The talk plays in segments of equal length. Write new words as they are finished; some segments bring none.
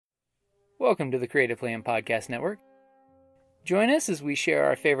Welcome to the Creative Plan Podcast Network. Join us as we share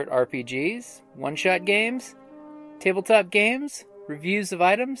our favorite RPGs, one-shot games, tabletop games, reviews of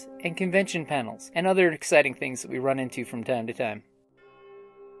items, and convention panels, and other exciting things that we run into from time to time.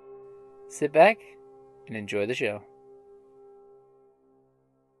 Sit back and enjoy the show.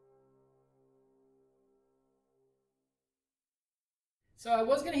 So I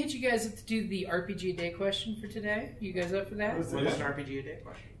was going to hit you guys up to do the RPGaDay question for today. You guys up for that? What is an RPGaDay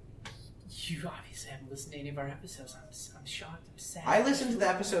question? You obviously haven't listened to any of our episodes. I'm shocked. I'm sad. I listened to the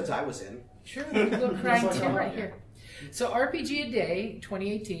episodes I was in. Sure, there's a little crying tear right here. So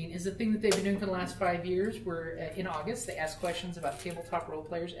RPGaDay2018 is a thing that they've been doing for the last 5 years. Where in August, they ask questions about tabletop role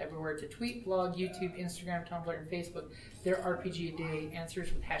players everywhere to tweet, blog, YouTube, Instagram, Tumblr, and Facebook their RPGaDay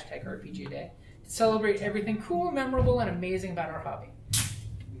answers with hashtag RPGaDay to celebrate everything cool, memorable, and amazing about our hobby.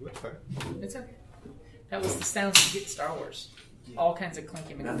 It's okay. That was the sounds you get in Star Wars. All kinds of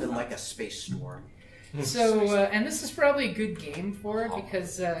clinking. Nothing like a space storm. So, and this is probably a good game for it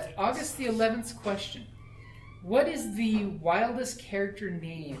because August the 11th's question. What is the wildest character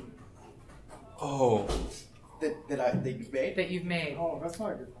name? Oh. That you've made? That you've made. Oh, that's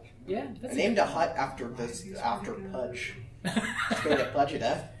not a good question. Yeah. That's I named a hut after Pudge. It's made a Pudge,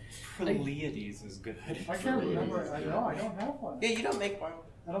 huh? Pleiades is good. I can't remember. I know, I don't have one. Yeah, you don't make wild.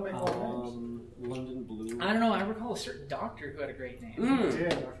 I don't make wild names. London Blue. I don't know. I recall a certain doctor who had a great name. I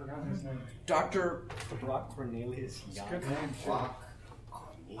did. I forgot his name. Dr. Brock Cornelius. It's a good name, too. Brock.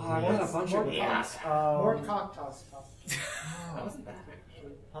 I got a bunch of names. Mort Cocktoss. That wasn't bad.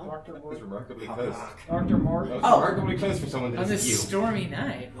 Dr. It's Mort. remarkably close. Dr. Mort. That was remarkably close for someone On that this is you. stormy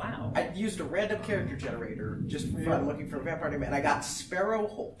night. Wow. I used a random character generator just for fun, looking for a vampire name, and I got Sparrow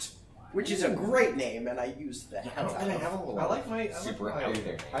Holt, which is a great name, and I used the hell out of it. I like my Super out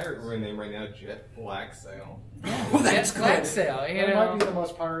there. pirate name right now, Jet Black Sail. Well, that's Black good. Sail, you That might be know. the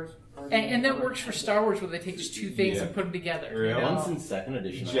most pirate. And that works for Star Wars where they take just two things Yeah. and put them together. Really? You know? Once in second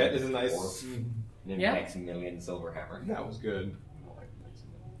edition. Jet I is a had nice. fourth, and Yeah. Maximilian Silverhammer. That was good.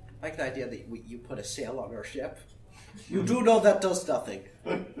 I like the idea that you put a sail on our ship. You do know that does nothing.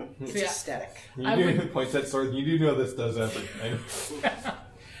 It's Yeah. aesthetic. I You would- do points that sword. You do know this does everything.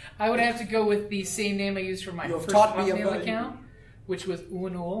 I would have to go with the same name I used for my You have first taught me Hotmail about- account, which was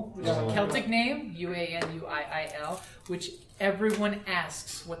Uanul, which is a Celtic name, Uanuiil, which everyone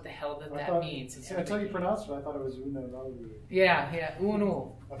asks what the hell that means. It's Until you pronounced it, I thought it was Una Ralu. yeah,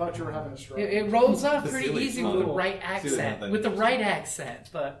 Uanul. I thought you were having a stroke. It rolls off The pretty silly easy with the Uanul. right Silly accent. nothing. With the right accent,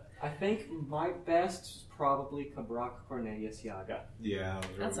 but I think my best is probably Cabrak Cornelius Yaga. Yeah, that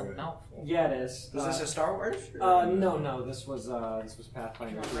was that's a really good. mouthful. Yeah, it is. Is this a Star Wars? No. This was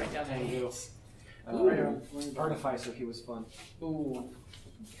Pathfinder. Right down the Tengu. heels. Artificer, he was fun. Ooh.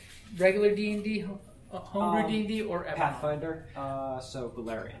 Regular D&D, homebrew D&D, or Evermore? Pathfinder. So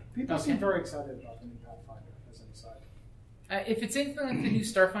Galarian. People Okay. seem very excited about the new Pathfinder, as an aside. If it's anything like the new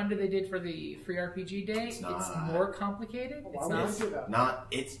Starfinder they did for the free RPGaDay, it's not. more complicated. Why It's would not. they do that? Not.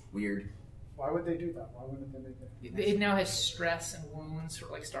 It's weird. Why would they do that? Why wouldn't they make it? It now has stress and wounds, sort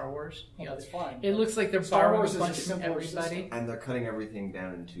of like Star Wars. You know, That's fine. it looks like they're Star borrowing Wars a is a bunch from simpler everybody. system. And they're cutting everything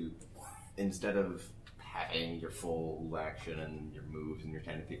down into, instead of having your full action and your moves and your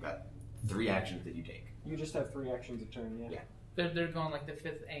kind of thing, got 3 actions that you take. You just have 3 actions a turn, yeah. Yeah. They're going like the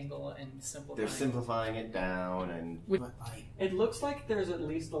 5th angle and simplifying. They're simplifying it down and. With- but, like, It looks like there's at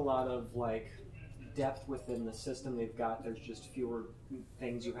least a lot of, like, depth within the system they've got. There's just fewer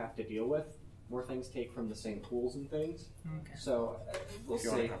things you have to deal with. More things take from the same tools and things. Okay. So, we'll if you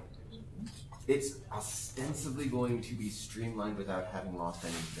want see. to- It's ostensibly going to be streamlined without having lost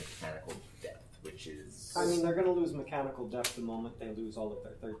any mechanical depth, which is. I mean, they're going to lose mechanical depth the moment they lose all of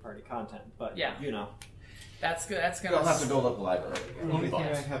their third-party content. But, Yeah. you know. That's good. That's gonna. They'll have to build up the library The again. only thing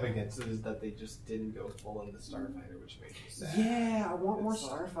but- I have against it is that they just didn't go full into Starfighter, which makes me sad. Yeah, I want more It's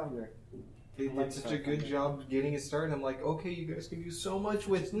not- Starfinder. They did such a good job getting it started. I'm like, okay, you guys can do so much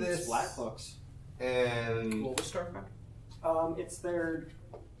with this. Flat books. And What was Starfinder? It's their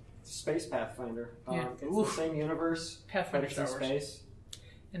Space Pathfinder. Yeah. It's the same universe, but Pathfinder it's in Star Wars. space.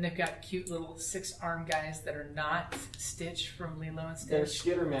 And they've got cute little 6-armed guys that are not Stitch from Lilo and They're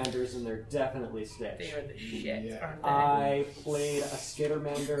Stitch. Skittermanders, and they're definitely Stitch. They are the shit, Yeah. aren't they? I played a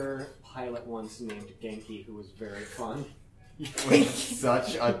Skittermander pilot once named Genki, who was very fun. He was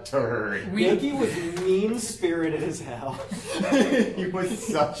such a turd. Genki was mean-spirited as hell. He was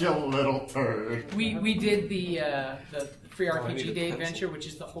such a little turd. We did the free I need a RPGaDay pencil. adventure, which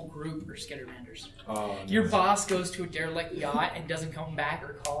is the whole group are Skittermanders. Oh, Your boss goes to a derelict yacht and doesn't come back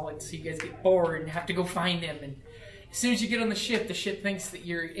or call, and so you guys get bored and have to go find him. And as soon as you get on the ship thinks that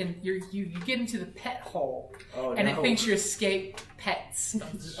you're in. You get into the pet hole, and it thinks you're escaped pets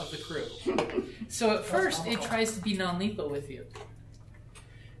of the crew. So at first, it tries to be non-lethal with you.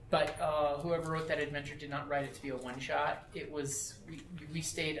 But whoever wrote that adventure did not write it to be a one-shot. It was, we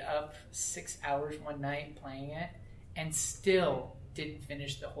stayed up 6 hours one night playing it, and still didn't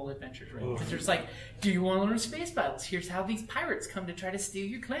finish the whole adventure. Because there's like, do you want to learn space battles? Here's how these pirates come to try to steal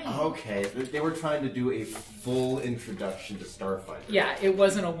your claim. Okay, they were trying to do a full introduction to Starfighter. Yeah, it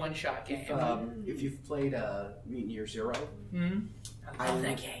wasn't a one-shot game. If you've played Mutant Year Zero, I love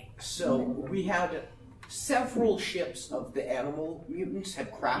that game. So we had several ships of the animal mutants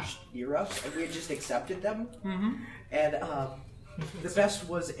had crashed near us, and we had just accepted them. And the best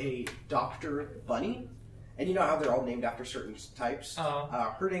was a Dr. Bunny. And you know how they're all named after certain types?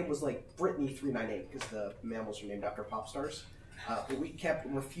 Her name was like Brittany 398 because the mammals are named after pop stars. But we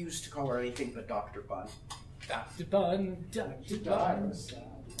refused to call her anything but Dr. Bun. Dr. Bun, Dr. Bun.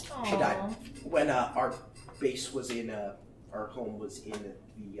 She died when our base was in, our home was in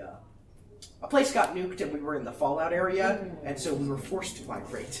the, a place got nuked and we were in the fallout area, and so we were forced to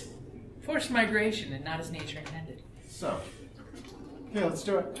migrate. Forced migration and not as nature intended. So. Okay, let's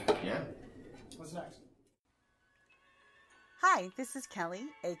do it. Yeah. What's next? Hi, this is Kelly,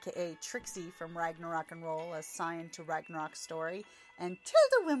 aka Trixie from Ragnarok and Roll, a Scion to Ragnarok story, and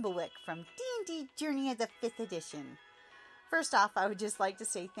Tilda Wimblewick from D&D Journey of the 5th Edition. First off, I would just like to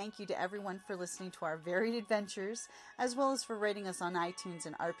say thank you to everyone for listening to our varied adventures, as well as for rating us on iTunes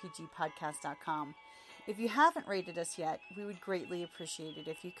and RPGpodcast.com. If you haven't rated us yet, we would greatly appreciate it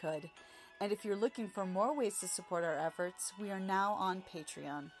if you could. And if you're looking for more ways to support our efforts, we are now on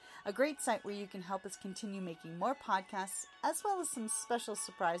Patreon, a great site where you can help us continue making more podcasts, as well as some special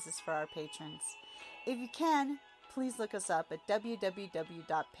surprises for our patrons. If you can, please look us up at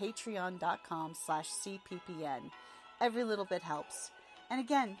www.patreon.com/cppn. Every little bit helps. And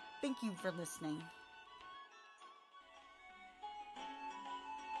again, thank you for listening.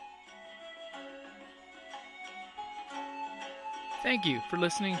 Thank you for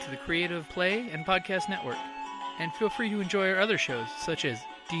listening to the Creative Play and Podcast Network. And feel free to enjoy our other shows, such as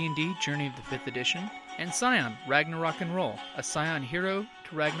D&D Journey of the 5th Edition and Scion Ragnarok and Roll, a Scion hero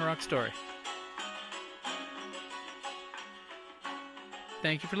to Ragnarok story.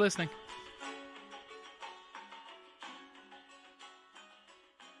 Thank you for listening.